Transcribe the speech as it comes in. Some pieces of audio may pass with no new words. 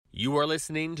You are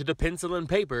listening to the Pencil and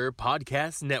Paper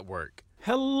Podcast Network.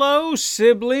 Hello,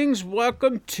 siblings.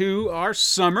 Welcome to our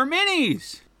summer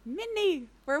minis. Mini,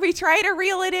 where we try to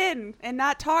reel it in and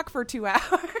not talk for 2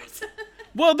 hours.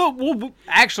 Well, we'll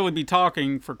actually be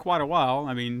talking for quite a while.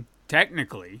 I mean,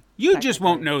 technically. You just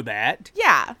won't know that.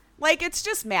 Yeah, like it's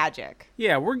just magic.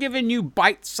 Yeah, we're giving you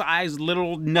bite-sized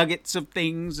little nuggets of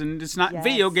things, and it's not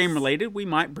video game related. We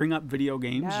might bring up video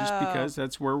games just because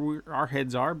that's where our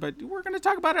heads are, but we're going to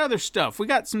talk about other stuff. We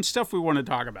got some stuff we want to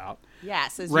talk about.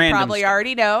 Yes, as Random you probably stuff.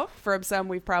 already know from some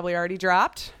we've probably already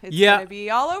dropped. It's going to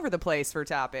be all over the place for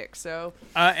topics. So,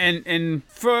 and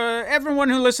for everyone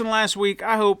who listened last week,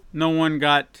 I hope no one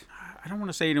got. I don't want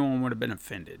to say anyone would have been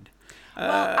offended.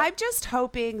 Well, I'm just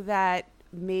hoping that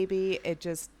maybe it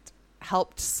just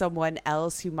helped someone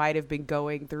else who might have been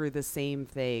going through the same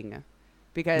thing,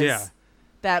 because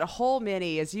that whole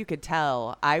mini, as you could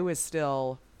tell, I was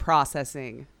still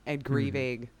processing and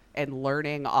grieving. And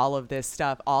learning all of this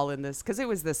stuff all in this, because it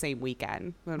was the same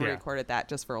weekend when we recorded that,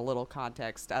 just for a little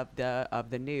context of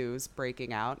the news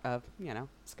breaking out of,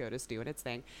 SCOTUS doing its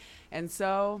thing. And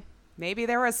so maybe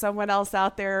there was someone else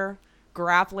out there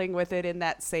grappling with it in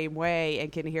that same way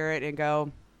and can hear it and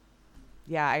go,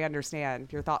 yeah, I understand.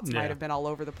 Your thoughts might have been all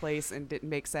over the place and didn't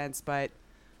make sense, but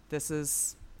this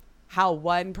is how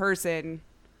one person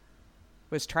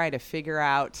was trying to figure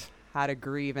out how to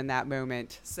grieve in that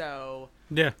moment. So...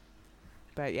 yeah.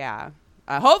 But yeah,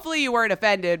 hopefully you weren't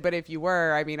offended. But if you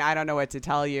were, I mean, I don't know what to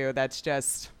tell you. That's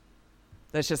just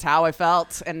how I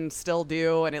felt and still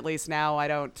do. And at least now I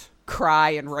don't cry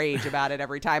and rage about it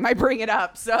every time I bring it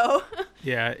up. So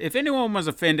yeah, if anyone was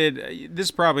offended,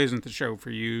 this probably isn't the show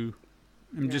for you.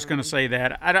 I'm just going to say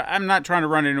that. I'm not trying to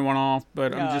run anyone off,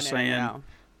 but I'm just saying,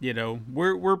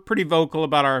 we're pretty vocal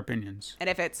about our opinions. And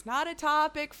if it's not a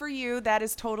topic for you, that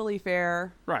is totally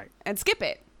fair. Right. And skip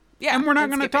it. Yeah, and we're not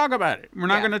going to talk about it. We're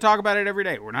not going to talk about it every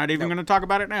day. We're not even going to talk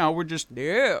about it now. We're just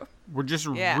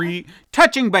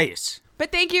touching base.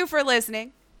 But thank you for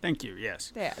listening. Thank you.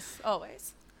 Yes. Yes,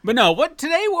 always. But no, what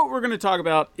we're going to talk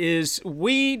about is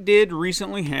we did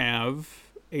recently have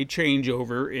a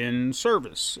changeover in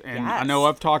service. And I know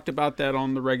I've talked about that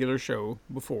on the regular show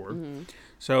before. Mm-hmm.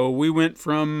 So we went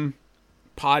from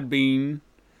Podbean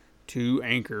to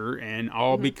Anchor, and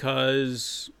all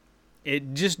because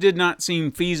it just did not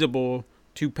seem feasible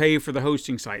to pay for the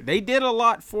hosting site. They did a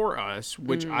lot for us,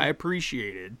 which I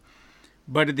appreciated.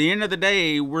 But at the end of the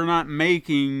day, we're not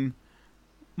making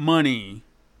money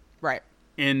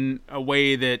in a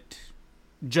way that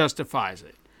justifies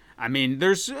it. I mean,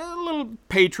 there's a little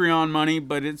Patreon money,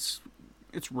 but it's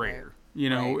rare.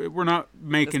 We're not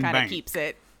making bank. This kind of keeps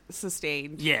it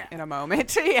sustained in a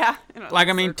moment.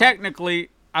 Technically,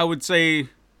 I would say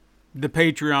the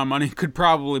Patreon money could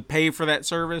probably pay for that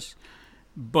service,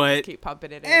 but just keep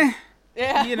pumping it in.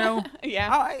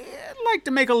 I'd like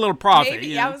to make a little profit.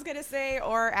 Maybe, I was gonna say,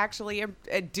 or actually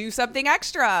do something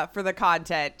extra for the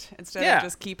content instead of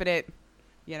just keeping it,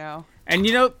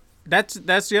 And that's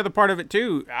the other part of it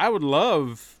too. I would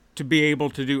love to be able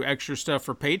to do extra stuff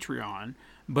for Patreon,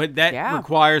 but that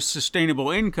requires sustainable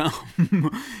income,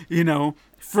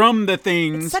 from the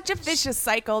things. It's such a vicious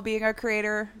cycle being a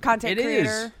content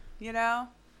creator. Is.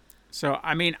 So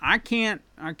I mean, I can't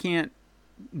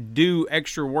do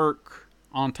extra work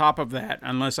on top of that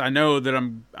unless I know that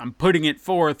I'm putting it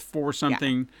forth for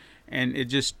something, and it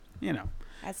just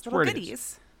as little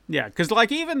goodies. Yeah, because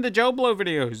like even the Joe Blow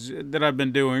videos that I've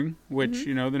been doing, which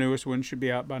the newest one should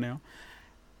be out by now.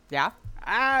 Yeah.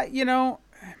 I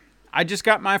just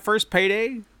got my first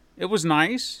payday. It was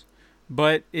nice.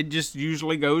 But it just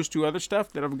usually goes to other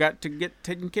stuff that I've got to get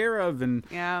taken care of. And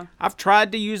I've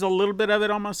tried to use a little bit of it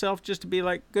on myself just to be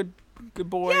like, good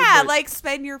boy. Yeah, like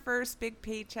spend your first big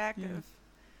paycheck of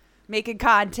making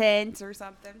content or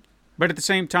something. But at the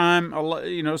same time,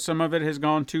 some of it has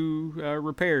gone to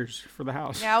repairs for the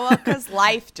house. Yeah, well, because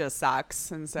life just sucks.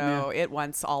 And so it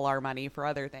wants all our money for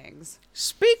other things.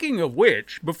 Speaking of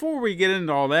which, before we get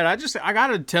into all that, I got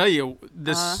to tell you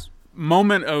this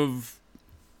moment of...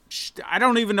 I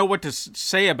don't even know what to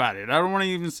say about it. I don't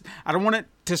want it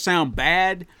to sound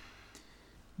bad.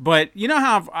 But you know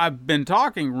how I've been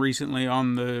talking recently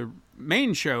on the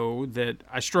main show that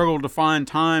I struggle to find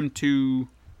time to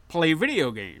play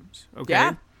video games. Okay.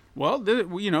 Yeah. Well,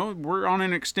 we're on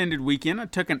an extended weekend. I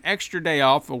took an extra day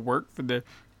off of work for the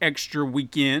extra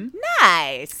weekend.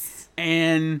 Nice.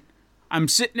 And I'm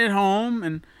sitting at home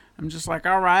and I'm just like,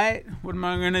 all right, what am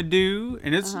I going to do?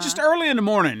 And it's just early in the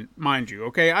morning, mind you,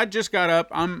 okay? I just got up.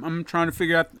 I'm trying to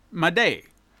figure out my day.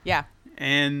 Yeah.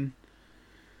 And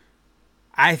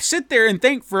I sit there and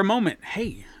think for a moment,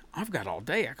 hey, I've got all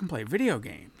day. I can play video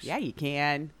games. Yeah, you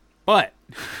can. But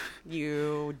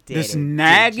you did this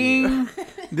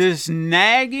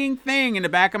nagging thing in the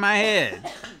back of my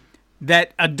head,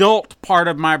 that adult part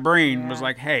of my brain was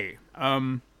like, hey,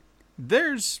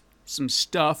 there's some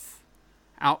stuff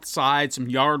outside, some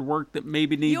yard work that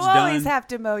maybe needs done. You always have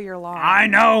to mow your lawn. I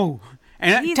know.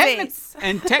 And, Jesus.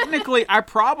 technically, I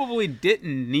probably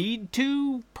didn't need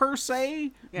to, per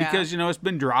se, because, it's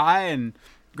been dry and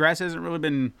grass hasn't really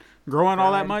been growing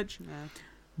all that much. Yeah.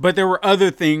 But there were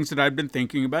other things that I'd been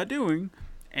thinking about doing.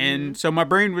 And so my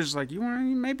brain was like,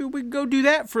 maybe we could go do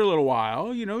that for a little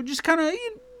while, just kind of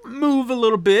move a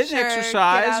little bit,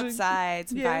 exercise. Get outside,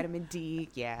 some vitamin D.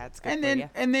 Yeah, it's good for you.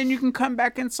 And then you can come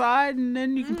back inside and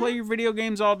then you can play your video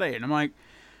games all day. And I'm like,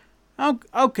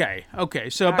 okay.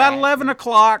 So about 11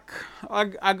 o'clock,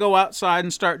 I go outside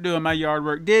and start doing my yard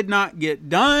work. Did not get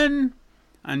done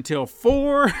until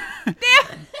 4.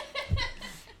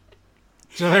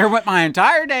 So there went my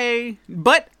entire day.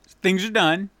 But things are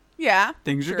done. Yeah.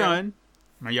 Things are done.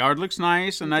 My yard looks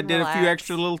nice, and I did a few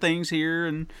extra little things here,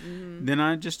 and then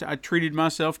I treated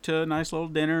myself to a nice little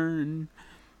dinner and,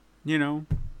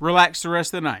 relaxed the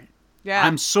rest of the night. Yeah.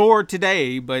 I'm sore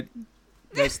today, but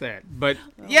that's that. But,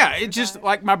 it just,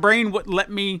 like, my brain wouldn't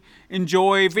let me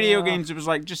enjoy video games. It was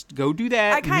like, just go do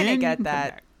that. I kind of get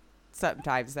that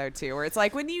sometimes, though, too, where it's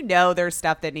like when there's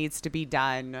stuff that needs to be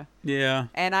done. Yeah.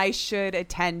 And I should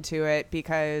attend to it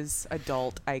because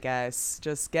adult, I guess.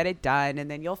 Just get it done, and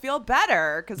then you'll feel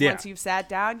better because once you've sat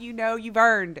down, you've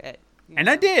earned it. And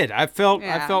I did. I felt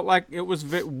like it was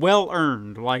well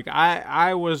earned. Like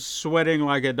I was sweating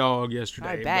like a dog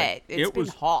yesterday. I bet. It's been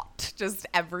hot. Just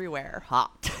everywhere.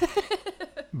 Hot.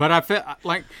 But I felt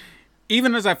like,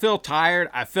 even as I feel tired,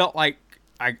 I felt like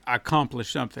I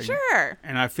accomplished something. Sure.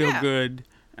 And I feel good,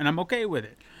 and I'm okay with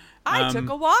it. I took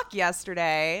a walk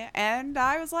yesterday, and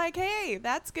I was like, hey,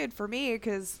 that's good for me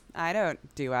because I don't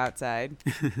do outside.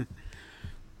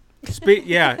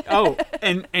 Oh,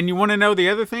 and you want to know the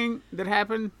other thing that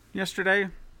happened yesterday?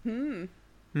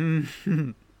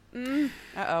 Uh-oh,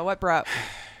 what broke?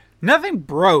 Nothing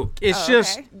broke. It's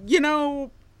just, okay.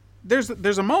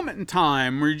 There's a moment in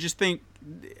time where you just think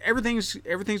everything's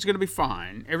going to be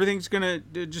fine. Everything's going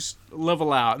to just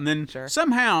level out. And then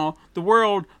somehow the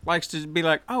world likes to be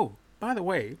like, oh, by the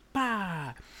way, I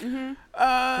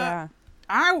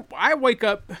wake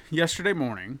up yesterday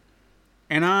morning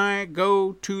and I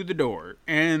go to the door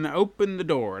and I open the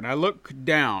door and I look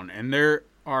down and there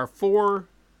are 4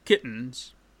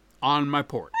 kittens on my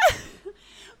porch.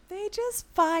 They just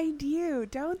find you,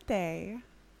 don't they?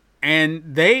 And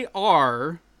they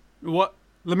are what?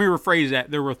 Let me rephrase that.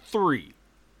 There were 3.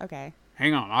 Okay.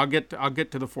 Hang on. I'll get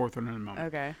to the 4th one in a moment.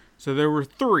 Okay. So there were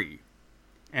 3,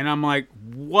 and I'm like,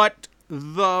 what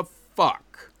the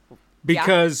fuck?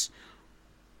 Because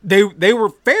they were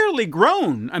fairly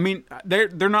grown. I mean, they're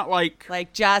not like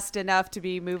just enough to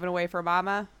be moving away from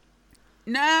mama.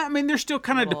 Nah, I mean they're still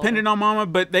kind of dependent on mama,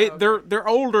 but they're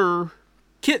older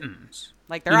kittens.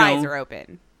 Like their eyes are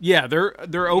open. Yeah,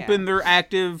 they're open. They're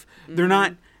active. They're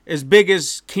not as big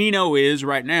as Keno is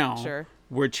right now. Sure.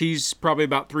 Which he's probably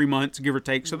about 3 months, give or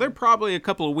take. So they're probably a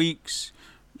couple of weeks,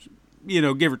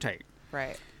 give or take.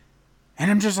 Right. And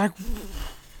I'm just like,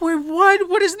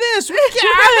 what is this?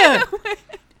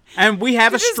 And we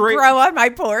have a stray. Just grow on my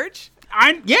porch.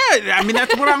 I mean,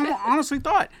 that's what I honestly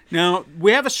thought. Now,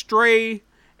 we have a stray,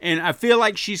 and I feel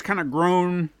like she's kind of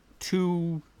grown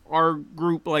to our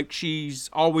group. Like, she's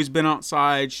always been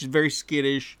outside. She's very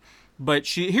skittish.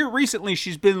 But recently,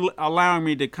 she's been allowing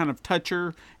me to kind of touch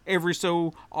her every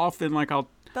so often. Like, The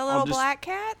little black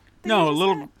cat? No, a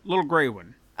little gray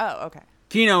one. Oh, okay.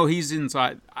 Keno, he's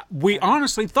inside. We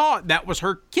honestly thought that was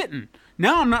her kitten.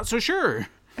 Now I'm not so sure.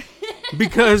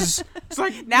 Because it's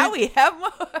like now we have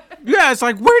more. Yeah, it's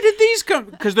like, where did these come?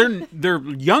 Because they're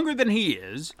younger than he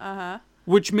is. Uh-huh.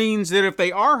 Which means that if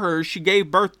they are hers, she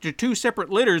gave birth to 2 separate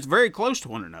litters very close to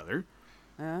one another.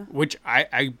 Which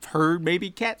I've heard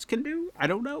maybe cats can do. I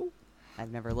don't know.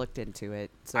 I've never looked into it.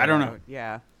 So I don't know.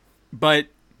 Yeah. But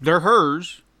they're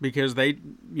hers because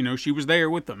she was there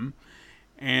with them.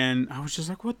 And I was just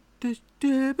like, what the?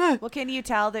 Well, can you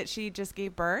tell that she just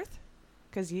gave birth?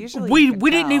 Because usually we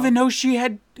didn't even know she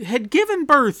had given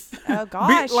birth. Oh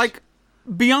gosh!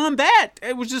 Beyond that,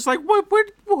 it was just like what?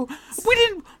 We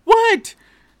didn't what?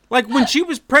 Like when she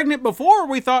was pregnant before,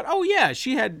 we thought, oh yeah,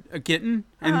 she had a kitten,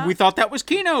 and we thought that was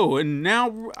Keno, and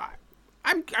now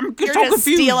I'm You're so just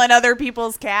confused. Stealing other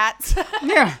people's cats.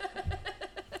 Yeah.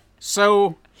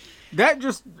 So that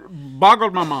just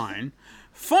boggled my mind.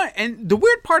 Fun, and the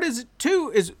weird part is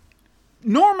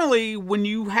normally when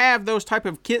you have those type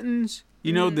of kittens,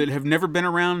 that have never been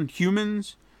around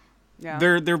humans,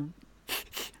 they're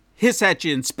hiss at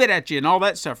you and spit at you and all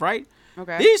that stuff, right?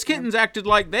 Okay. These kittens acted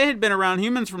like they had been around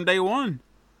humans from day one.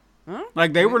 Huh?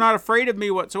 Like they were not afraid of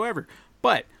me whatsoever.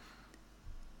 But,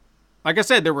 like I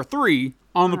said, there were 3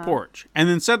 on the porch. And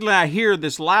then suddenly I hear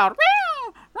this loud,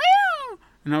 meow, meow.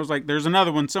 And I was like, there's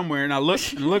another one somewhere. And I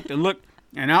looked and looked and looked.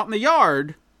 And out in the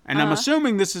yard, and I'm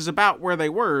assuming this is about where they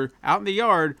were, out in the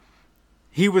yard,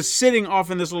 he was sitting off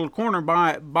in this little corner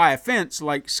by a fence,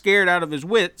 like scared out of his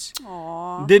wits.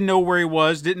 Aww. Didn't know where he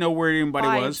was, didn't know where anybody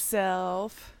By was.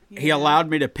 himself. Yeah. He allowed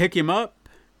me to pick him up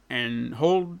and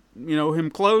hold,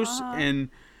 him close. And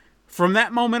from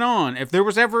that moment on, if there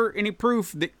was ever any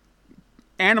proof that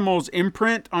animals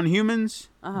imprint on humans,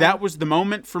 that was the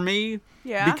moment for me.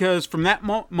 Yeah. Because from that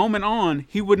moment on,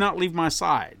 he would not leave my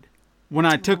side. When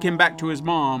I took him back to his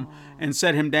mom and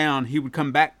set him down, he would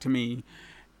come back to me.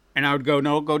 And I would go,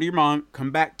 no, go to your mom,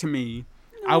 come back to me.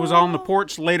 I was on the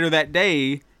porch later that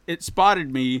day. It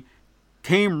spotted me,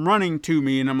 came running to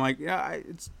me, and I'm like, yeah,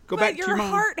 go back to your mom. But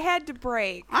your heart had to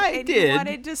break. I did. You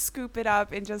wanted to scoop it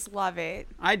up and just love it.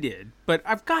 I did. But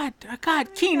I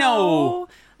got Keno.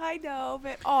 I know,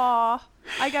 but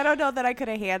I don't know that I could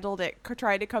have handled it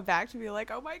trying to come back to be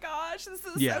like, oh my gosh, this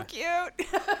is so cute.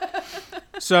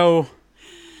 So,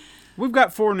 we've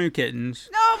got 4 new kittens.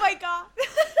 Oh my God.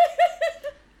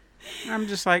 I'm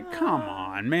just like, come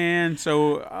on, man.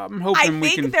 So I'm hoping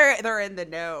we can. I think they're in the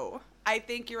know. I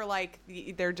think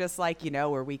they're just like,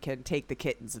 where we can take the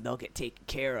kittens and they'll get taken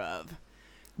care of.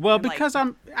 Well, because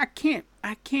I can't.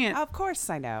 Of course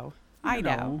I know. I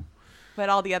know. But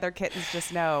all the other kittens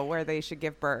just know where they should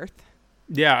give birth.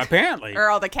 Yeah, apparently. Or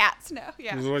all the cats know.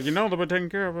 Yeah. It's like, they'll be taken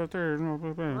care of out there.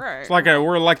 Right. It's like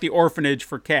we're like the orphanage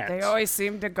for cats. They always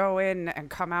seem to go in and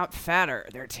come out fatter.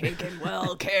 They're taken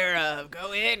well care of.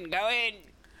 Go in.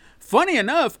 Funny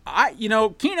enough,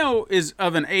 Keno is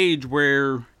of an age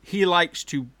where he likes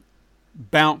to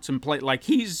bounce and play. Like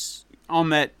he's on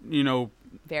that,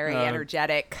 very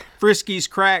energetic. Friskies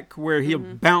crack where he'll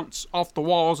bounce off the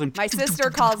walls and. My sister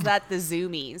calls that the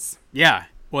zoomies. Yeah.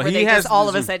 Well, where he they has just all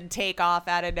of a sudden take off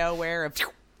out of nowhere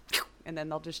and then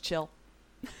they'll just chill.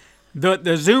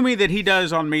 The zoomie that he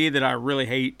does on me that I really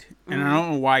hate, and I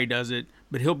don't know why he does it,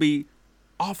 but he'll be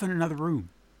off in another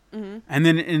room. And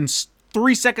then in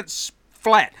 3 seconds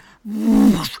flat,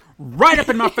 right up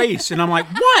in my face. And I'm like,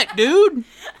 what, dude?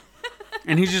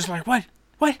 And he's just like, what?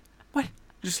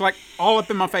 Just like all up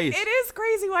in my face. It is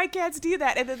crazy why cats do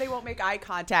that. And then they won't make eye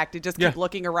contact and just keep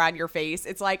looking around your face.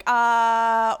 It's like,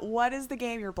 what is the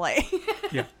game you're playing?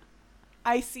 Yeah.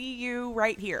 I see you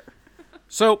right here.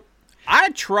 So I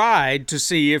tried to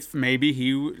see if maybe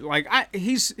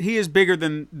he is bigger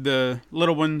than the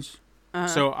little ones.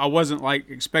 So I wasn't like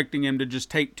expecting him to just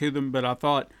take to them, but I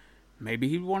thought maybe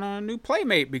he'd want a new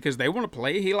playmate because they want to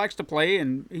play. He likes to play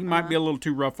and he might be a little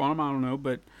too rough on him. I don't know,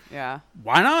 but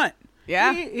why not?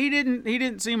 Yeah. He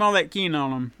didn't seem all that keen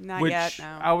on him. Not yet,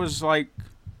 no. I was like,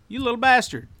 you little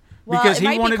bastard. Well, because it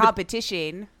might be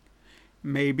competition.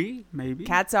 Maybe.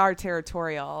 Cats are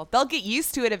territorial. They'll get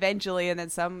used to it eventually, and then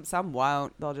some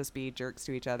won't. They'll just be jerks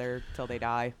to each other till they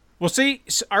die. Well, see,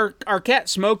 our cat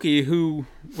Smokey, who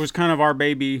was kind of our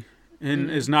baby and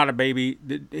is not a baby,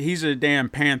 he's a damn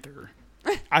panther.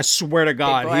 I swear to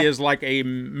God, he is like a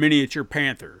miniature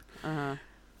panther.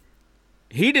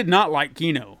 He did not like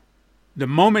Keno. The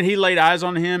moment he laid eyes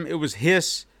on him, it was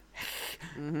hiss,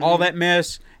 all that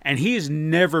mess, and he's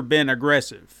never been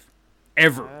aggressive,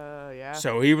 ever. Yeah.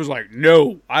 So he was like,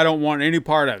 no, I don't want any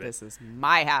part of it. This is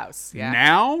my house. Yeah.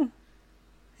 Now,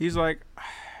 he's like,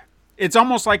 it's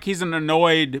almost like he's an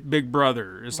annoyed big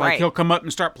brother. It's like he'll come up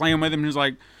and start playing with him, and he's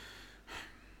like,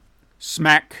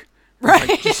 smack. Right.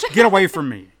 Like, just get away from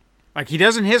me. Like, he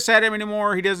doesn't hiss at him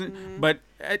anymore. He doesn't, but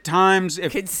at times,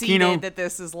 if conceded that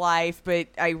this is life, but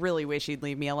I really wish he'd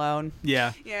leave me alone.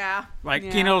 Yeah. Yeah. Like,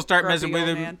 Keno will start messing with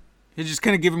him. Man. He's just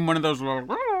going to give him one of those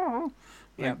little,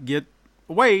 get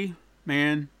away,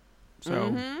 man.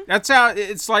 So, that's how,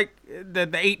 it's like the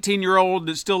 18-year-old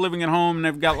that's still living at home, and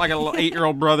they've got like a little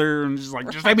 8-year-old brother, and just like,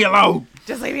 just leave me alone.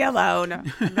 Just leave me alone.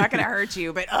 I'm not going to hurt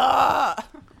you, but,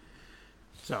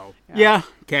 So, yeah,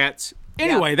 cats.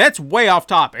 Anyway, that's way off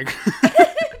topic.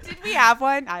 Did we have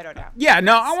one? I don't know. Yeah,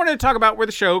 no, I wanted to talk about where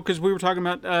the show, because we were talking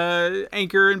about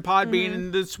Anchor and Podbean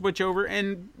and the switch over.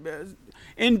 And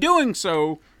in doing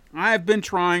so, I've been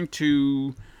trying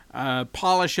to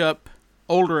polish up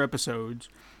older episodes,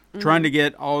 trying to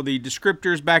get all the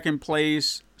descriptors back in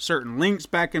place, certain links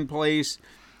back in place.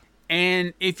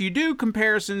 And if you do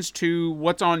comparisons to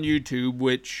what's on YouTube,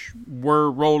 which were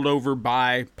rolled over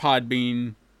by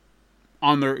Podbean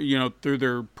on their, through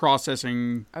their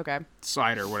processing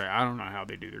site or whatever. I don't know how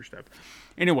they do their stuff.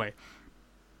 Anyway,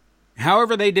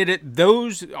 however they did it,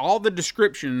 all the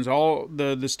descriptions, all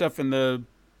the stuff in the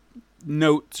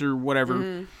notes or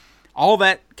whatever, all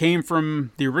that came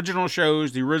from the original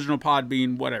shows, the original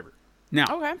Podbean, whatever.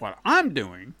 Now, what I'm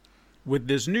doing with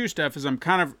this new stuff is I'm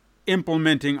kind of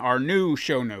implementing our new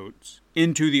show notes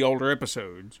into the older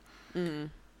episodes,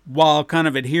 while kind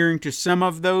of adhering to some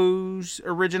of those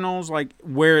originals, like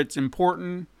where it's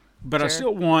important. But I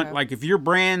still want, like, if you're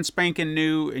brand spanking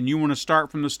new and you want to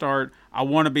start from the start, I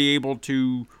want to be able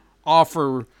to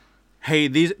offer, hey,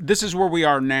 this is where we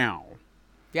are now.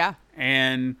 Yeah.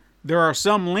 And there are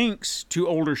some links to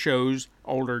older shows,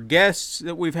 older guests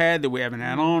that we've had that we haven't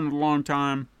had on in a long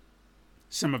time.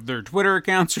 Some of their Twitter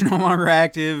accounts are no longer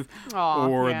active,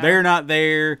 or they're not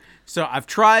there. So I've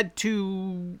tried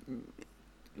to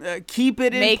keep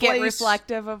it in place. Make it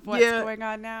reflective of what's going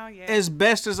on now. Yeah. As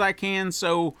best as I can.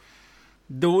 So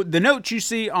the notes you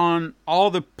see on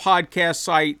all the podcast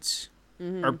sites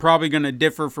are probably going to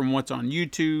differ from what's on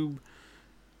YouTube.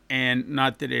 And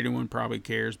not that anyone probably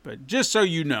cares, but just so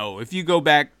you know, if you go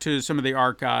back to some of the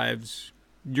archives,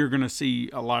 you're going to see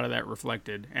a lot of that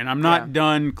reflected. And I'm not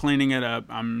done cleaning it up.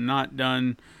 I'm not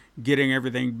done getting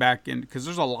everything back in, because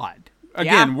there's a lot.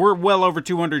 Again, we're well over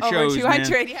 200 shows. Over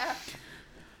 200, yeah.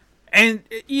 And,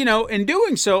 you know, in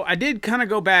doing so, I did kind of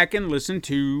go back and listen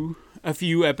to a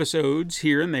few episodes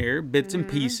here and there, bits and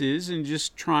pieces, and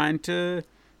just trying to,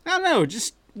 I don't know,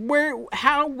 just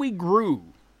how we grew.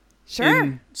 Sure.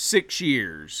 In 6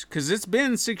 years. Because it's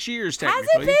been 6 years, technically.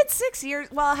 Has it been 6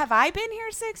 years? Well, have I been here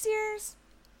 6 years?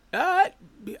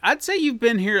 I'd say you've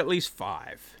been here at least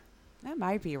 5. That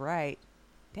might be right.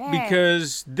 Dang.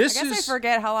 Because I guess I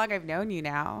forget how long I've known you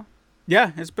now.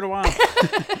 Yeah, it's been a while.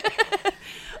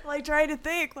 Like, trying to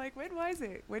think, like, when was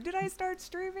it? When did I start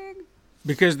streaming?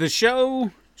 Because the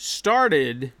show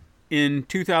started in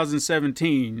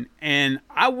 2017, and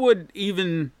I would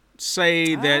even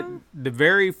say that the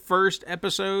very first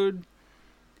episode,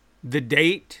 the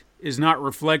date is not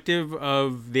reflective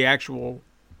of the actual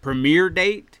premiere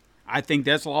date. I think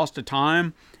that's lost to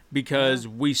time, because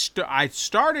I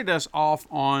started us off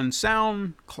on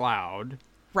SoundCloud,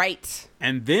 right,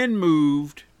 and then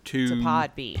moved to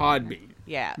Podbean.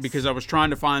 Yes, because I was trying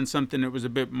to find something that was a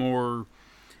bit more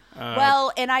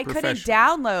and I couldn't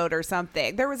download or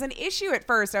something. There was an issue at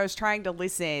first. I was trying to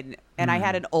listen, and I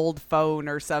had an old phone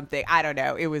or something. I don't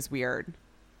know. It was weird.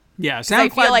 Yeah, I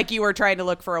feel like you were trying to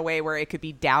look for a way where it could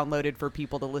be downloaded for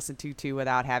people to listen to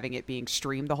without having it being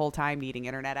streamed the whole time, needing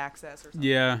internet access or something.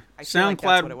 Yeah, I feel like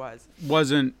that's what it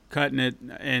wasn't cutting it,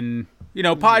 and you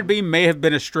know, Podbean may have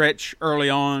been a stretch early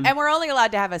on. And we're only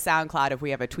allowed to have a SoundCloud if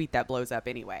we have a tweet that blows up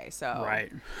anyway. So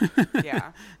right,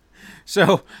 yeah.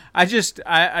 So I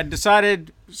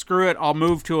decided, screw it, I'll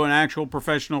move to an actual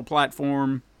professional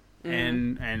platform,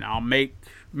 and I'll make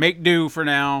do for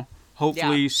now.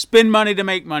 Hopefully spend money to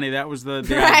make money. That was the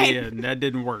idea, and that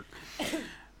didn't work.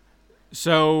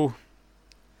 So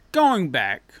going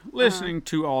back, listening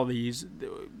to all these,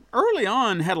 early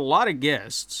on had a lot of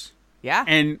guests. Yeah.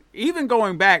 And even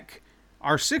going back,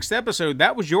 our 6th episode,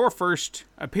 that was your first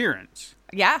appearance.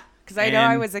 Yeah, because I know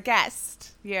I was a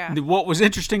guest. Yeah. What was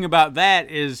interesting about that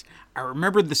is I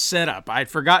remember the setup. I had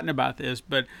forgotten about this,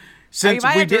 but since you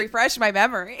might have to refresh my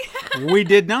memory. We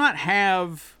did not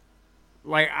have,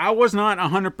 like, I was not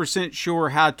 100% sure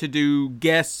how to do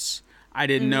guests. I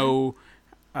didn't know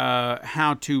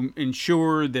how to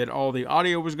ensure that all the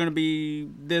audio was going to be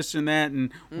this and that.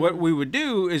 And what we would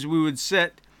do is we would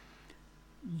set,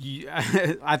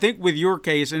 I think with your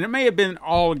case, and it may have been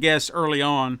all guests early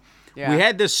on, we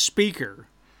had this speaker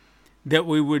that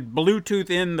we would Bluetooth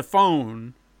in the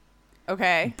phone.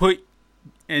 Okay.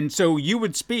 And so you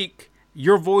would speak,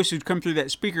 your voice would come through that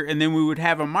speaker, and then we would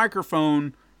have a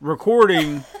microphone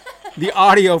recording the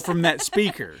audio from that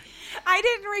speaker. I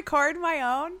didn't record my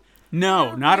own.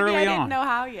 No, not early on. I didn't know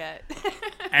how yet.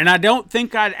 And I don't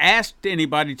think I'd asked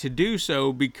anybody to do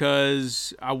so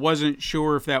because I wasn't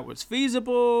sure if that was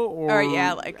feasible or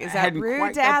is that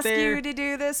rude to ask you to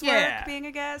do this work being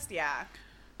a guest? Yeah.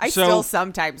 I still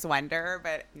sometimes wonder,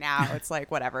 but now it's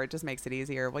like, whatever, it just makes it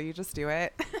easier. Will you just do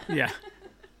it? Yeah.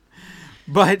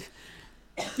 But,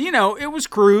 you know, it was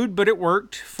crude, but it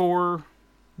worked for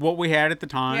what we had at the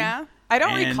time. Yeah. I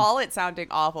don't recall it sounding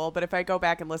awful, but if I go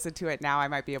back and listen to it now, I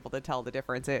might be able to tell the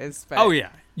differences. But oh, yeah.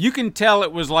 You can tell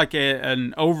it was like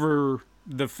an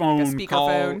over-the-phone like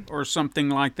call or something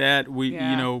like that. We, you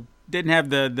know, didn't have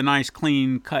the nice,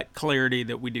 clean-cut clarity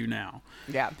that we do now.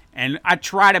 Yeah. And I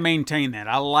try to maintain that.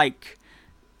 I like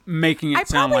making it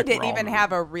sound like I probably didn't even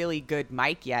have a really good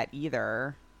mic yet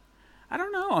either. I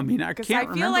don't know. I mean, I can't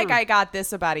remember. Because I feel like I got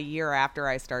this about a year after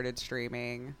I started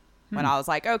streaming. when I was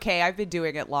like, okay, I've been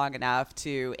doing it long enough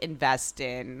to invest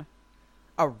in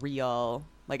a real,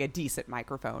 like a decent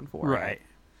microphone for it. Right.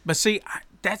 But see,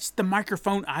 that's the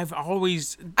microphone I've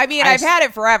always... I've had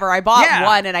it forever. I bought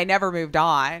one and I never moved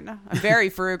on. I'm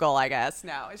very frugal, I guess.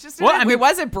 No, it's just, it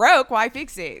wasn't broke. Why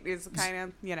fix it? It's kind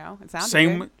of, it sounds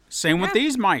good. Same with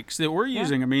these mics that we're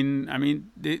using.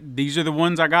 These are the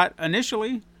ones I got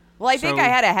initially. Well, I think I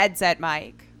had a headset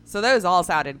mic. So those all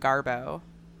sounded garbo.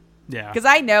 Yeah. Because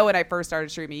I know when I first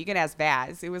started streaming, you can ask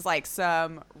Vaz. It was like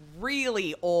some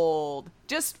really old,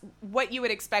 just what you would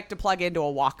expect to plug into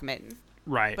a Walkman.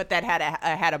 Right. But that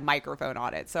had a microphone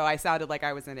on it. So I sounded like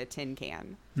I was in a tin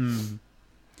can.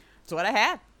 That's what I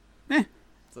had.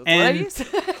 So that's what I used.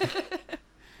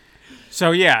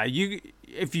 So yeah,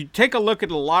 if you take a look at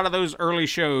a lot of those early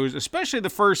shows, especially the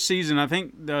first season, I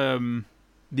think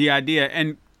the idea,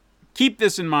 and keep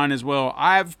this in mind as well,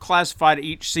 I've classified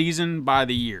each season by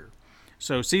the year.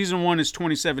 So season 1 is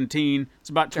 2017. It's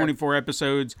about 24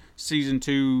 episodes. Season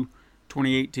 2,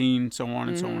 2018, so on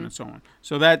and so on and so on.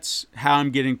 So that's how I'm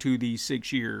getting to the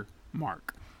 6-year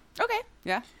mark. Okay,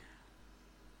 yeah.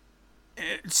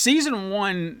 Season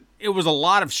 1, it was a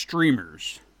lot of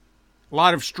streamers. A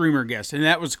lot of streamer guests. And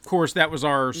that was, of course,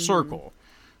 our circle.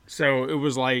 So it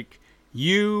was like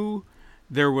you,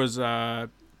 there was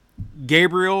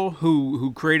Gabriel,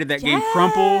 who created that game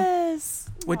Crumple.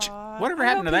 Which, whatever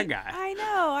happened to that guy? I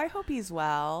know. I hope he's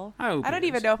well. I don't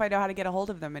even know if I know how to get a hold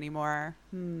of them anymore.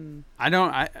 I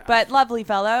don't. But lovely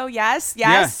fellow. Yes.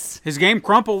 Yeah, his game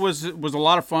Crumple was a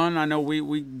lot of fun. I know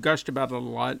we gushed about it a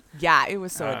lot. Yeah, it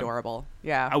was so adorable.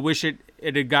 Yeah. I wish it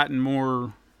had gotten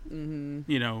more,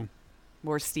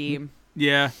 more steam.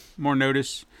 Yeah, more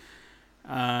notice.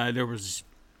 There was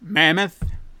Mammoth.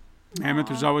 Mammoth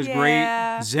was always great.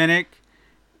 Zenik,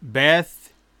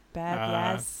 Beth,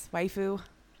 yes. Waifu.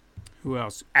 Who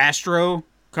else? Astro.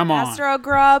 Come on. Astro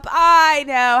Grump. I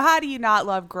know. How do you not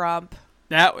love Grump?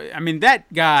 That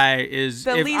guy is...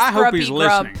 The least I hope he's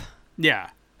Grump. listening. Yeah.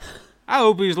 I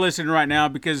hope he's listening right now,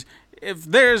 because if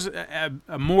there's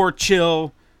a more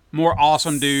chill, more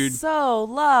awesome dude... So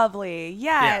lovely.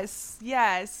 Yes.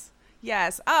 Yeah.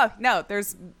 Yes. Oh, no.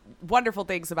 There's wonderful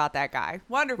things about that guy.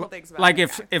 Wonderful things about that guy.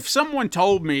 If someone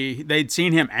told me they'd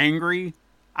seen him angry,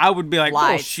 I would be like,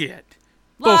 bullshit.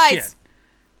 Lies.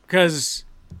 Because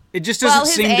it just doesn't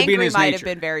seem to be in his nature. Might have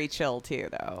been very chill too,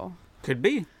 though. Could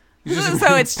be.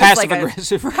 So it's just passive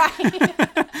aggressive.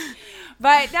 Right.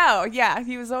 But no, yeah,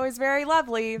 he was always very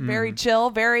lovely, very chill,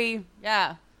 very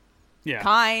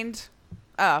kind.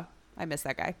 Oh, I miss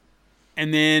that guy.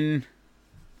 And then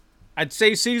I'd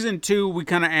say season 2, we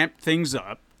kind of amped things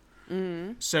up.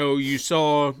 So you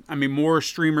saw, more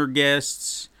streamer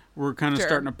guests were kind of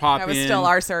starting to pop in. That was still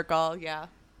our circle, yeah.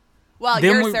 Well,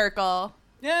 then your circle.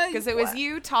 Yeah. Because it was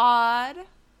you, Todd.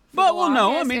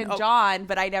 And John,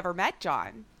 but I never met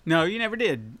John. No, you never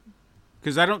did.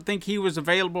 Because I don't think he was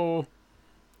available.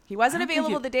 He wasn't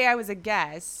available the day I was a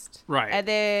guest. Right.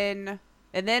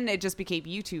 And then it just became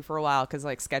you two for a while because,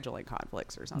 scheduling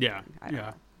conflicts or something. Yeah. I don't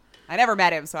know. I never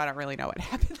met him, so I don't really know what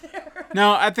happened there.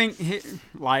 No, I think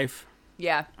life.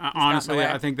 Yeah. Honestly,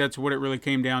 I think that's what it really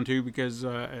came down to, because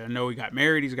I know he got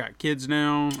married. He's got kids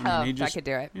now. That could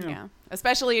do it. Yeah.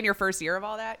 Especially in your first year of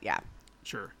all that. Yeah.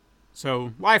 Sure.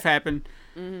 So life happened.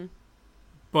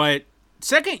 But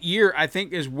second year, I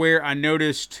think, is where I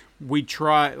noticed we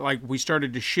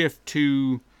started to shift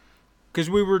to, because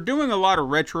we were doing a lot of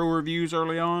retro reviews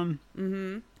early on.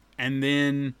 And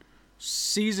then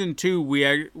season 2,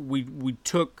 we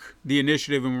took the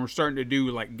initiative and we're starting to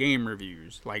do game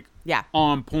reviews,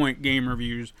 on point game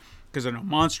reviews, because I know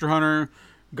Monster Hunter,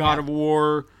 God of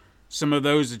War, some of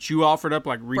those that you offered up,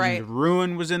 like Regions of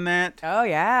Ruin was in that. Oh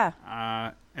yeah.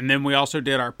 And then we also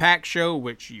did our pack show,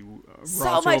 which you were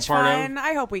also a part fun. of.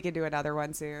 I hope we can do another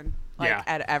one soon.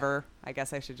 At ever. I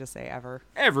guess I should just say ever.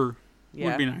 Ever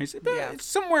would be nice. But it's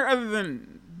somewhere other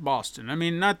than Boston.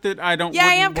 Not that I don't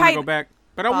want to go back.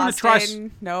 But Boston, I want to try.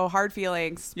 No hard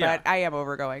feelings, but I am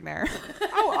over going there.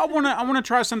 I want to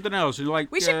try something else. We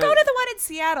should go to the one in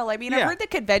Seattle. I've heard the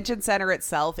convention center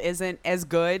itself isn't as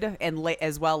good and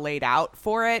as well laid out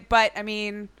for it, but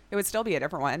it would still be a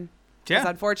different one. Because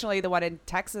unfortunately, the one in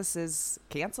Texas is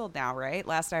canceled now, right?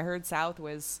 Last I heard, South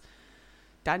was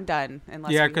done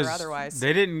unless we hear otherwise.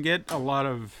 They didn't get a lot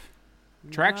of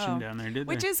traction down there, did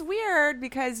they? Which is weird,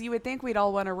 because you would think we'd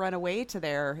all want to run away to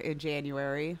there in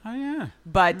January. Oh, yeah.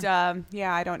 But,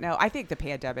 I don't know. I think the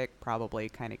pandemic probably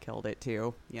kind of killed it,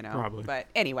 too, Probably. But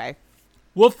anyway.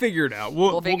 We'll figure it out.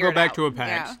 We'll go back to a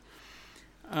PAX.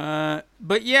 Yeah.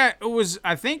 But, yeah, it was,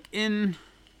 I think, it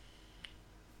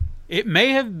may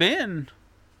have been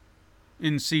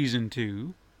in season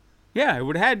 2 Yeah, it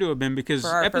would have had to have been because For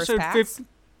our episode first 50.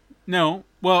 No,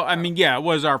 well, I mean, yeah, it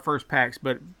was our first PAX,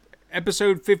 but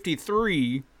episode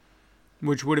 53,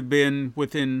 which would have been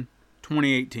within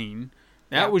 2018,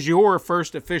 that was your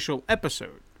first official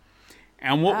episode.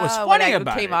 And what was funny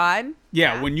about came it? on?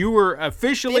 Yeah, when you were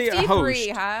officially a host. 53,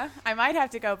 huh? I might have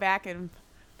to go back and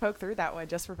poke through that one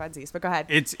just for funsies, but go ahead.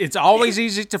 It's always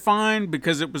easy to find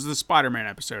because it was the Spider-Man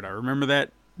episode. I remember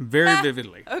that very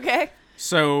vividly. Okay.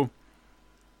 So,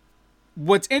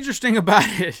 what's interesting about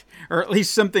it, or at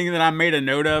least something that I made a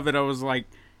note of it, I was like,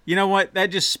 you know what?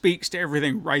 That just speaks to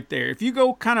everything right there. If you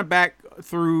go kind of back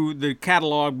through the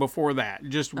catalog before that,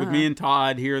 just with me and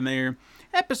Todd here and there,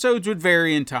 episodes would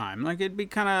vary in time. Like, it'd be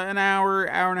kind of an hour,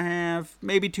 hour and a half,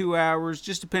 maybe 2 hours,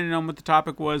 just depending on what the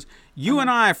topic was. You and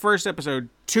I, first episode,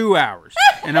 2 hours.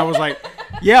 And I was like,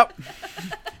 yep,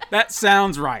 that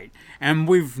sounds right. And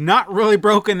we've not really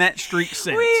broken that streak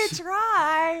since. We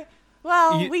try.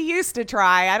 Well, we used to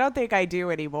try. I don't think I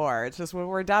do anymore. It's just when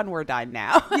we're done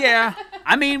now. Yeah.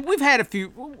 I mean, we've had a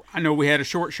few. I know we had a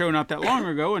short show not that long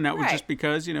ago, and that was just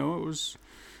because, it was.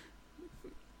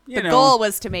 The goal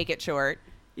was to make it short.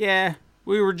 Yeah.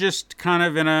 We were just kind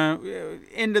of in a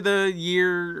end of the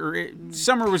year, or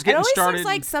summer was getting started. It always seems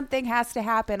like something has to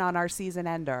happen on our season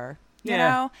ender. You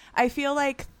know? I feel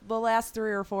like the last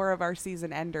 3 or 4 of our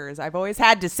season enders, I've always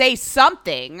had to say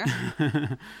something.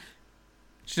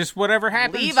 It's just whatever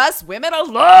happens. Leave us women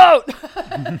alone.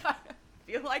 I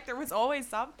feel like there was always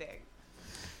something.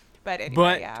 But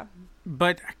anyway,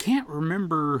 But I can't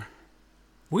remember.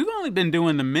 We've only been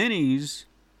doing the minis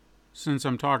since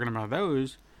I'm talking about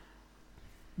those.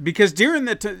 Because during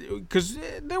because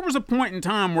there was a point in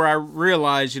time where I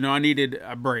realized, I needed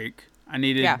a break. I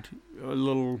needed a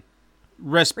little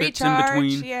respite in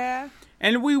between. Yeah.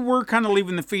 And we were kind of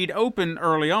leaving the feed open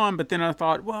early on, but then I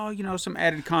thought, well, some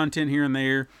added content here and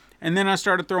there. And then I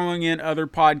started throwing in other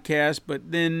podcasts,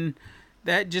 but then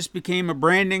that just became a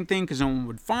branding thing because no one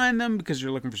would find them because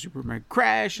you're looking for Super Mega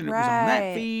Crash, and it was on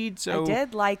that feed. So I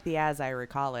did like the As I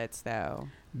Recall It's, though.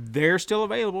 They're still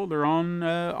available. They're on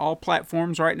all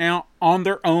platforms right now on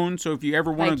their own. So if you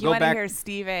ever want to go back. You want to hear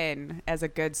Steven as a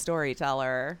good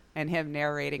storyteller and him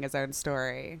narrating his own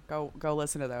story, go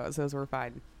listen to those. Those were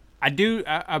fun. I do.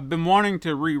 I've been wanting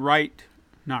to write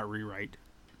more.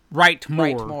 Write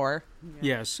more.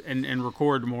 Yes, and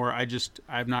record more.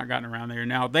 I've not gotten around there.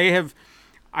 Now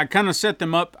I kind of set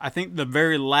them up. I think the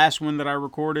very last one that I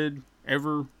recorded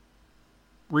ever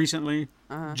recently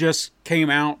just came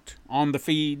out on the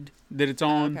feed that it's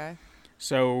on. Okay.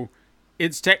 So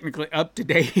it's technically up to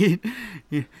date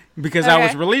because I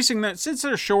was releasing that. Since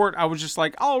they're short, I was just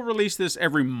like, I'll release this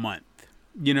every month.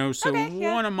 So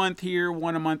one a month here,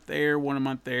 one a month there, one a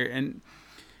month there. And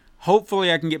hopefully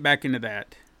I can get back into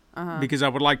that because I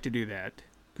would like to do that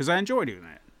because I enjoy doing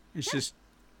that. It's just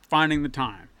finding the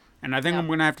time. And I think I'm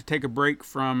going to have to take a break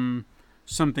from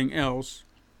something else.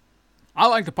 I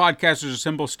like the Podcasters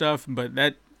Assemble stuff, but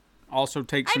that also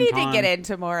takes some time. I need to get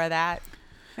into more of that.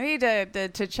 I need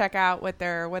to check out what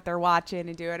they're watching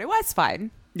and doing. It was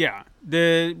fun. Yeah.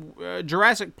 The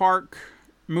Jurassic Park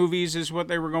movies is what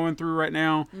they were going through right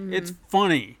now. Mm-hmm. It's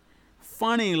funny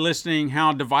listening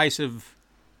how divisive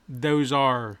those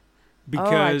are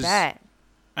because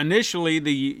initially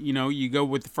you go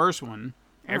with the first one,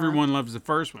 everyone loves the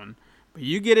first one, but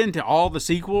you get into all the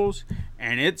sequels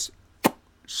and it's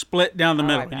split down the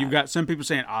middle. You've got some people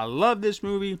saying I love this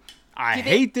movie, I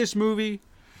hate this movie.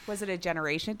 Was it a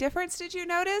generation difference, did you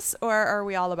notice? Or are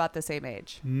we all about the same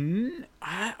age?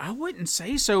 I wouldn't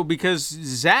say so because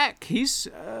Zach, he's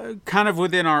kind of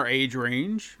within our age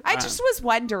range. I just was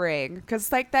wondering because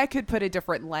that could put a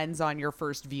different lens on your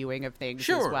first viewing of things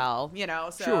as well.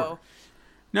 So. Sure.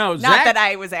 No, Zach, not that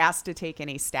I was asked to take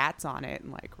any stats on it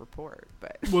and report,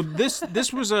 but. Well,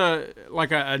 this was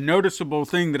a noticeable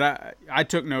thing that I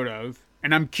took note of,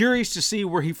 and I'm curious to see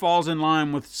where he falls in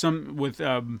line with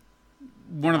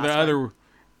one of the other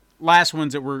last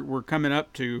ones that we're coming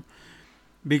up to,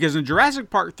 because in Jurassic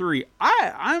Park 3,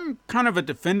 I'm kind of a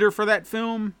defender for that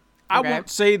film. I won't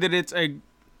say that it's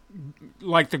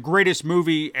the greatest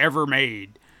movie ever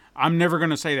made. I'm never going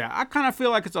to say that. I kind of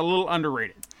feel like it's a little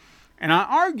underrated. And I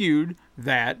argued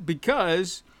that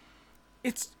because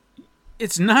it's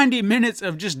 90 minutes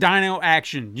of just dino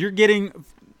action. You're getting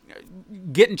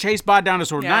chased by a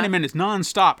dinosaur 90 minutes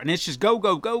nonstop, and it's just go,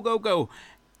 go, go, go, go.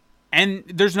 And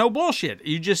there's no bullshit.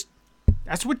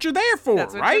 That's what you're there for,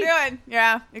 that's what right? You're doing.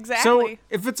 Yeah, exactly. So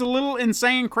if it's a little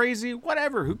insane, crazy,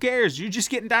 whatever, who cares? You're just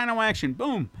getting dino action.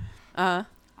 Boom.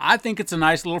 I think it's a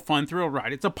nice little fun thrill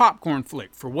ride. It's a popcorn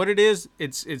flick. For what it is,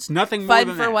 it's nothing more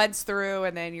than fun for once through,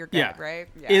 and then you're good, right?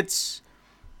 Yeah.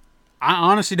 I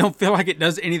honestly don't feel like it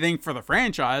does anything for the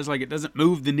franchise. Like, it doesn't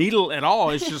move the needle at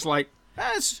all. It's just like,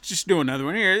 let's just do another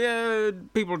one here. Yeah,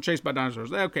 people are chased by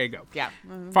dinosaurs. Okay, go. Yeah,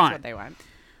 fine. That's what they want.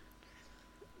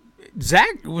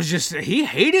 Zach was just, he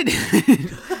hated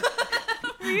it.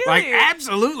 Really? Like,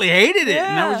 absolutely hated it.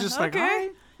 And I was Yeah, just like, okay. all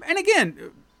right. And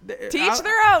again, To each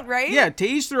their own, right? yeah, to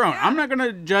each their own. I'm not going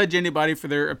to judge anybody for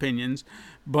their opinions,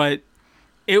 but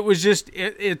it was just,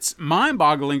 it's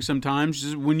mind-boggling sometimes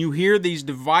just when you hear these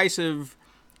divisive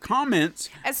comments.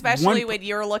 Especially when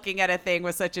you're looking at a thing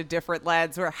with such a different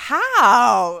lens where,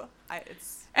 how? And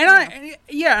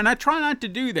I try not to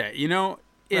do that, you know,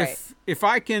 Right. if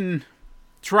I can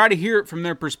try to hear it from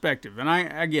their perspective, and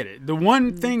I get it. The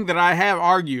one thing that I have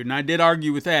argued, and I did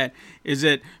argue with that, is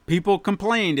that people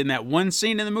complained in that one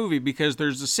scene in the movie because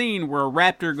there's a scene where a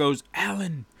raptor goes,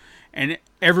 Alan, and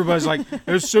everybody's like,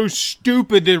 it's so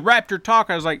stupid, the raptor talk.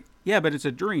 I was like, yeah, but it's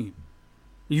a dream.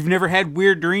 You've never had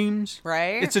weird dreams?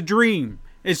 Right. It's a dream.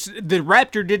 The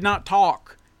raptor did not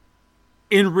talk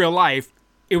in real life.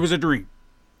 It was a dream.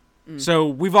 So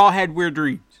we've all had weird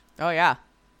dreams. Oh, yeah.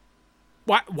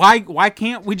 Why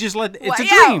can't we just let it's a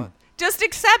dream? Just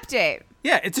accept it.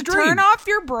 Yeah, it's a dream. Turn off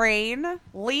your brain,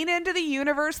 lean into the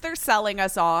universe they're selling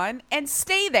us on, and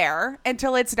stay there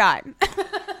until it's done.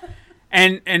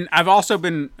 And I've also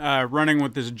been running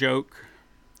with this joke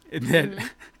that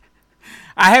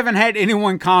I haven't had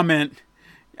anyone comment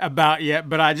about yet,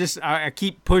 but I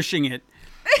keep pushing it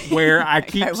where I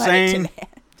keep saying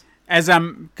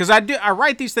because I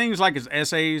write these things like as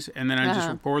essays and then I just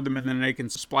record them and then they can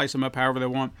splice them up however they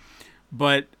want.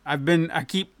 But I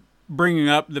keep bringing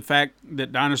up the fact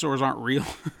that dinosaurs aren't real,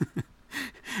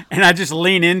 and I just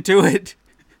lean into it.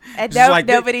 And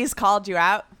nobody's called you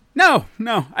out. No.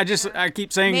 I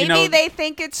keep saying, maybe they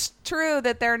think it's true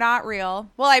that they're not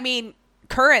real. Well, I mean,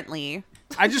 currently.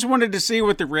 I just wanted to see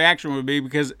what the reaction would be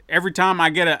because every time I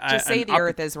get just say the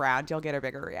Earth is round, you'll get a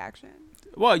bigger reaction.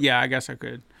 Well, yeah, I guess I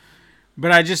could,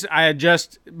 but I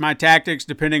adjust my tactics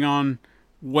depending on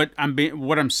what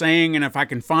I'm saying, and if I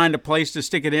can find a place to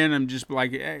stick it in, I'm just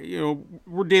like,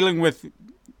 we're dealing with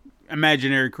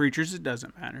imaginary creatures. It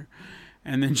doesn't matter,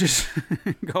 and then just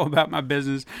go about my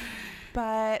business.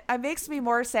 But it makes me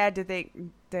more sad to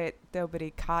think that nobody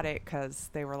caught it because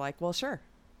they were like, well, sure.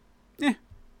 Yeah.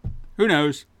 Who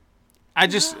knows?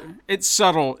 It's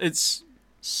subtle. It's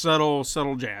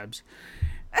subtle jabs.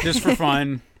 Just for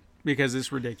fun because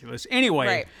it's ridiculous.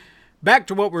 Anyway, Back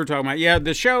to what we were talking about. Yeah,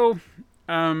 the show,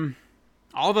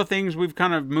 all the things we've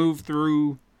kind of moved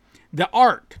through. The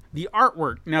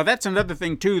artwork. Now, that's another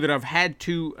thing, too, that I've had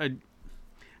to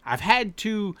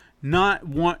not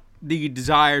want the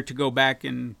desire to go back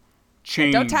and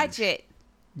change. Don't touch it.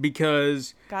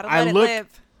 Because gotta let it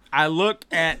live. I look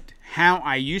at how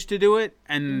I used to do it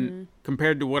and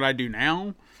compared to what I do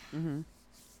now. Mm-hmm.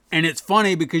 And it's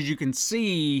funny because you can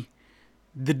see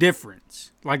the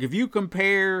difference. Like if you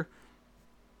compare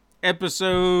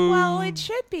episode... Well, it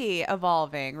should be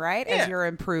evolving, right? Yeah. As you're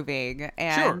improving.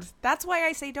 And that's why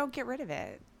I say don't get rid of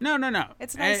it. No.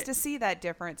 It's nice to see that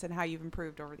difference in how you've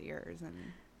improved over the years. And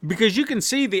because you can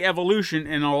see the evolution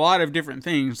in a lot of different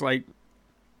things. Like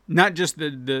not just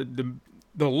the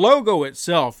logo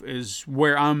itself is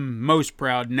where I'm most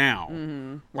proud now.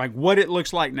 Mm-hmm. Like what it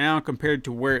looks like now compared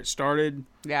to where it started.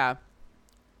 Yeah.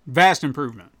 Vast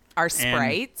improvement. Our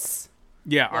sprites.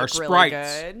 Our sprites.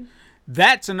 Really good.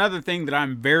 That's another thing that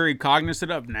I'm very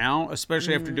cognizant of now,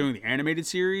 especially after doing the animated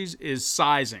series, is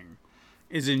sizing.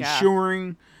 Is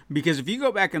ensuring, because if you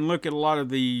go back and look at a lot of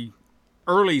the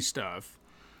early stuff,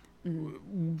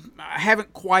 I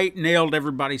haven't quite nailed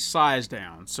everybody's size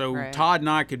down. So Todd and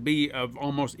I could be of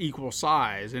almost equal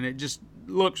size, and it just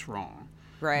looks wrong.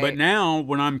 Right. But now,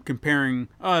 when I'm comparing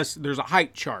us, there's a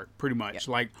height chart, pretty much.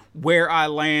 Like, where I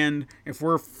land, if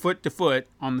we're foot to foot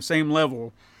on the same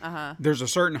level, there's a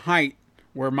certain height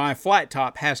where my flat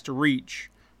top has to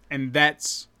reach, and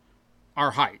that's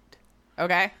our height.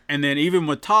 Okay. And then even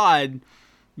with Todd,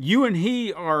 you and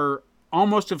he are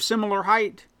almost of similar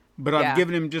height, but I've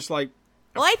given him just like...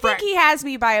 Well, I think he has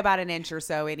me by about an inch or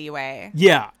so anyway.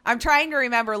 Yeah. I'm trying to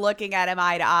remember looking at him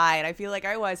eye to eye, and I feel like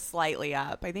I was slightly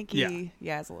up. I think he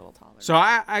is a little taller. So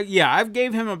I've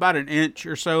gave him about an inch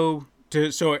or so,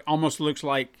 so it almost looks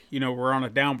like, we're on a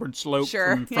downward slope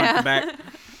from front to back.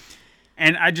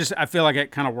 And I feel like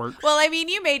it kind of works. Well, I mean,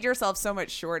 you made yourself so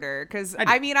much shorter because,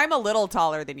 I'm a little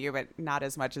taller than you, but not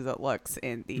as much as it looks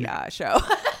in the show.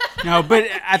 No, but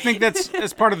I think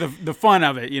that's part of the fun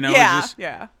of it,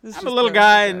 Yeah, I'm a little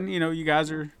guy, and you guys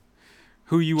are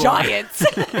who you giants.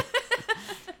 are.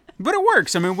 But it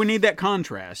works. I mean, we need that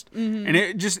contrast, and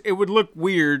it would look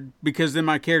weird because then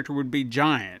my character would be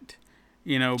giant,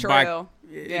 True.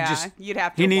 You'd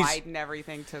have to widen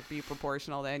everything to be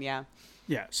proportional then, yeah.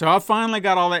 Yeah, so I finally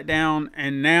got all that down,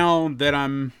 and now that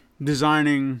I'm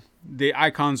designing the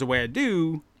icons the way I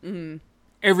do,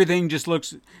 everything just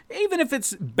looks, even if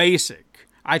it's basic,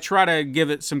 I try to give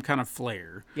it some kind of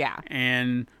flair. Yeah.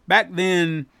 And back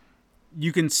then,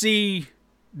 you can see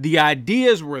the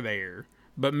ideas were there,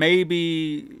 but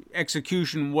maybe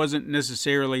execution wasn't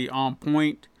necessarily on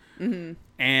point.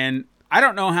 And I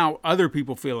don't know how other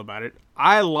people feel about it.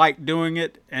 I like doing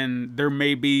it, and there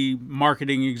may be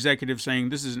marketing executives saying,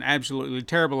 this is an absolutely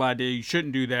terrible idea. You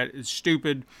shouldn't do that. It's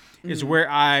stupid. It's where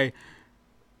I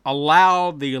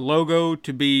allow the logo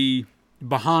to be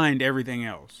behind everything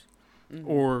else.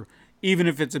 Or even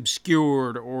if it's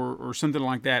obscured or something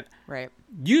like that. Right.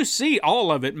 You see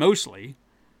all of it mostly.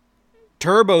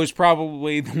 Turbo's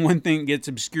probably the one thing that gets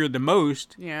obscured the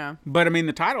most. Yeah. But, I mean,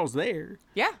 the title's there.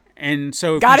 Yeah. And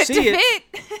so if Got you it see to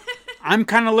fit. I'm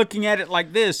kind of looking at it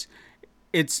like this.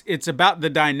 It's about the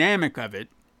dynamic of it.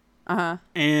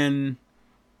 And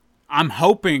I'm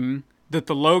hoping that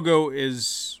the logo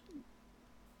is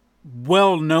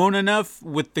well known enough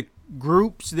with the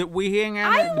groups that we hang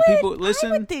out with, the people that listen.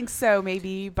 I would think so,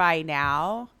 maybe by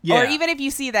now. Yeah. Or even if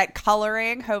you see that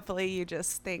coloring, hopefully you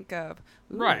just think of,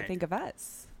 think of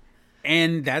us.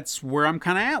 And that's where I'm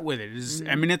kind of at with it.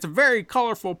 I mean, it's a very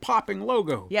colorful, popping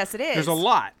logo. Yes, it is. There's a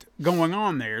lot going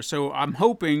on there. So I'm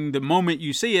hoping the moment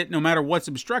you see it, no matter what's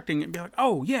obstructing it, be like,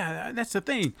 oh, yeah, that's the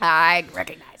thing. I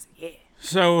recognize it, yeah.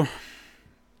 So,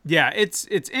 yeah, it's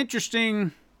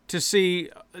interesting to see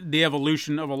the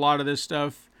evolution of a lot of this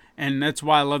stuff. And that's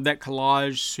why I love that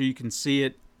collage, so you can see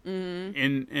it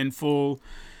in full.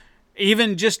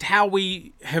 Even just how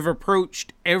we have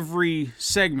approached every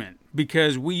segment.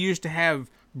 Because we used to have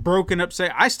broken up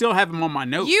I still have them on my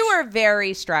notes. You were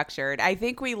very structured. I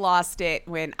think we lost it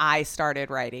when I started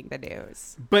writing the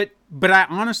news. But I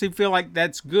honestly feel like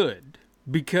that's good.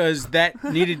 Because that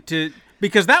needed to...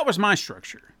 Because that was my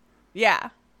structure. Yeah.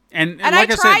 And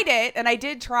like I tried it, and I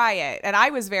did try it, and I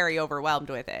was very overwhelmed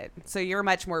with it. So you're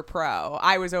much more pro.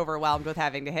 I was overwhelmed with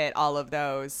having to hit all of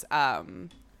those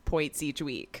points each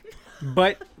week.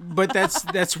 But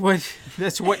that's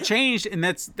what changed, and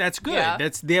that's good. Yeah.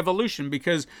 That's the evolution,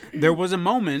 because there was a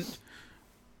moment,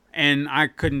 and I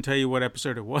couldn't tell you what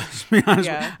episode it was. To be honest,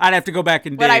 I'd have to go back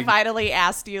and dig. When I finally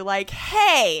asked you, like,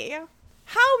 hey,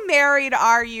 how married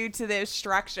are you to this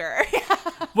structure?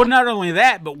 Well, not only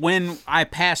that, but when I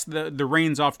passed the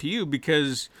reins off to you,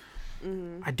 because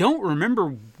I don't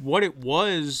remember what it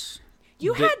was.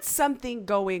 You had something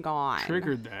going on.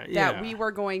 Triggered that, That we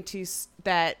were going to,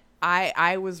 that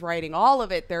I was writing all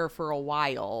of it there for a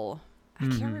while. I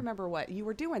can't remember what. You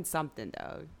were doing something,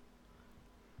 though.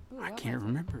 Ooh, I can't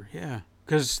remember,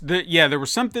 Because, there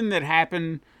was something that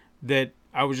happened that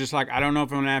I was just like, I don't know if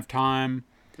I'm going to have time.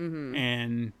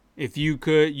 And if you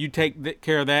could, you take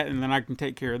care of that, and then I can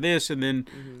take care of this, and then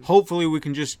hopefully we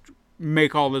can just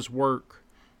make all this work.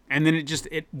 And then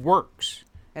it works.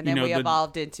 And then we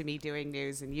evolved into me doing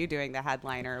news and you doing the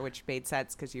headliner, which made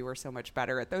sense because you were so much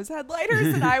better at those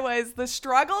headliners than I was. The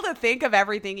struggle to think of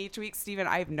everything each week, Stephen,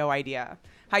 I have no idea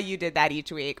how you did that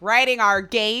each week. Writing our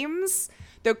games,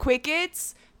 the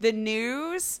Quickets, the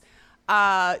news,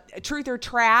 Truth or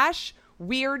Trash,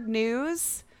 weird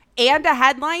news, and a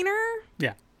headliner.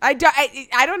 Yeah. I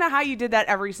don't know how you did that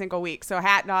every single week. So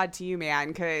hat nod to you, man,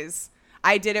 because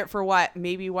I did it for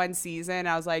maybe one season.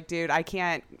 I was like, dude, I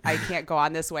can't go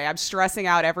on this way. I'm stressing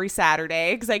out every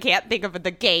Saturday because I can't think of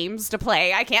the games to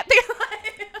play. I can't think of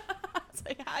it's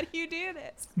like, how do you do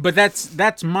this? But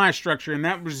that's my structure, and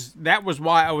that was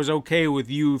why I was okay with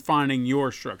you finding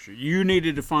your structure. You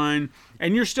needed to find,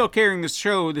 and you're still carrying the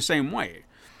show the same way.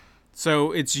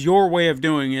 So it's your way of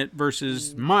doing it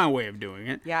versus my way of doing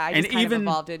it. Yeah, I just kind of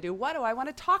evolved into, what do I want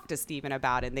to talk to Stephen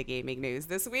about in the gaming news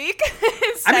this week?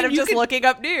 Instead of just looking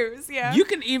up news. Yeah. You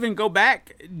can even go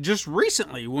back just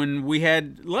recently when we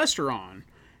had Lester on.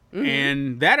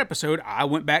 And that episode, I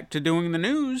went back to doing the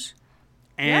news.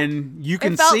 And you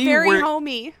can see it felt very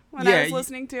homey when I was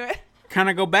listening to it. Kind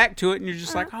of go back to it, and you're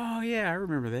just like, oh, yeah, I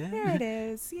remember that. There it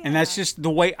is. Yeah. And that's just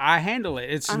the way I handle it.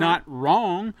 It's not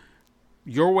wrong.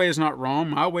 Your way is not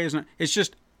wrong. My way is not. It's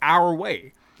just our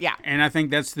way. Yeah. And I think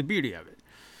that's the beauty of it.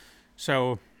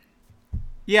 So,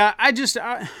 yeah,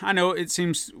 I know it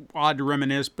seems odd to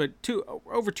reminisce, but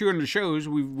over 200 shows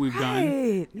we've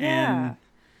done. Yeah. And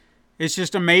it's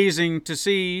just amazing to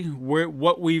see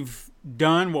what we've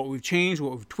done, what we've changed,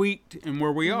 what we've tweaked, and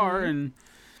where we are, and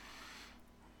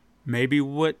maybe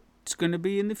what's going to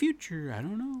be in the future. I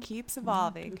don't know. Keeps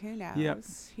evolving. Who knows? Yep.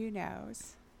 Who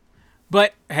knows?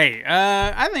 But hey,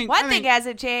 I think one thing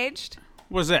hasn't changed.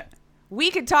 What's that? we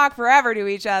could talk forever to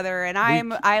each other, and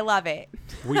I love it.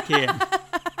 We can.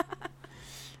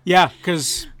 Yeah,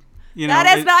 because, that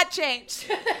has not changed.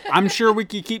 I'm sure we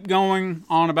could keep going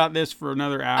on about this for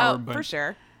another hour. But for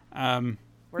sure.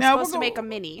 We're supposed to make a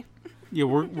mini. Yeah,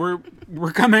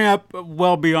 we're coming up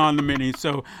well beyond the mini,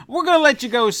 so we're gonna let you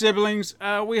go, siblings.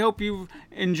 We hope you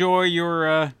enjoy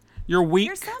your week,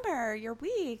 your summer, your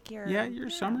week, your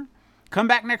summer. Come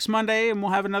back next Monday, and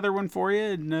we'll have another one for you.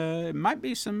 And it might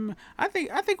be some. I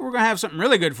think we're gonna have something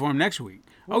really good for him next week.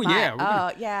 Yeah.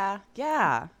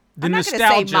 The I'm not nostalgia.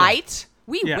 gonna say might.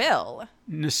 We will.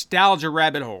 Nostalgia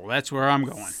rabbit hole. That's where I'm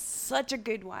going. Such a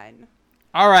good one.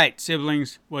 All right,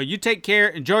 siblings. Well, you take care.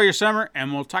 Enjoy your summer,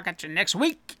 and we'll talk at you next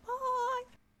week. Bye.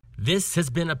 This has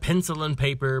been a Pencil and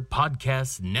Paper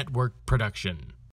Podcast Network production.